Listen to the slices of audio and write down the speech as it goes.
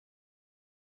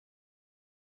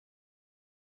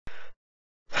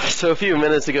So a few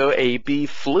minutes ago, a bee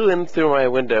flew in through my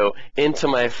window into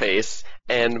my face,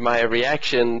 and my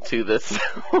reaction to this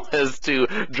was to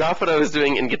drop what I was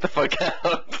doing and get the fuck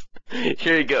out.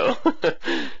 Here you go.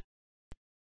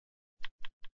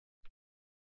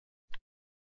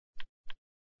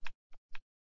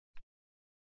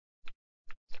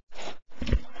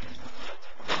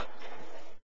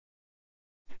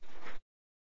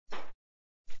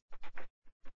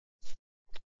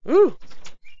 Woo!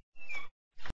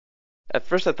 At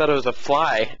first I thought it was a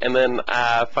fly, and then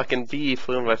a fucking bee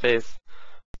flew in my face.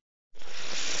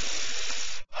 Fuck,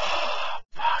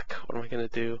 what am I gonna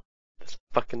do? This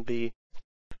fucking bee.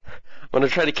 I'm gonna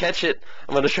try to catch it.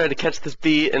 I'm gonna try to catch this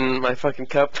bee in my fucking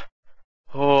cup.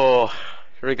 Oh,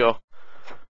 here we go.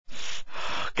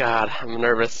 God, I'm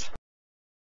nervous.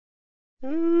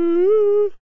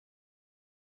 Oh,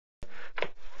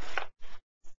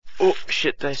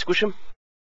 shit, did I squish him?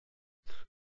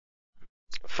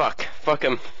 Fuck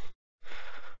him.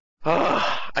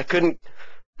 I couldn't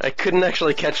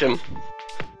actually catch him.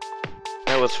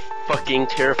 That was fucking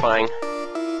terrifying.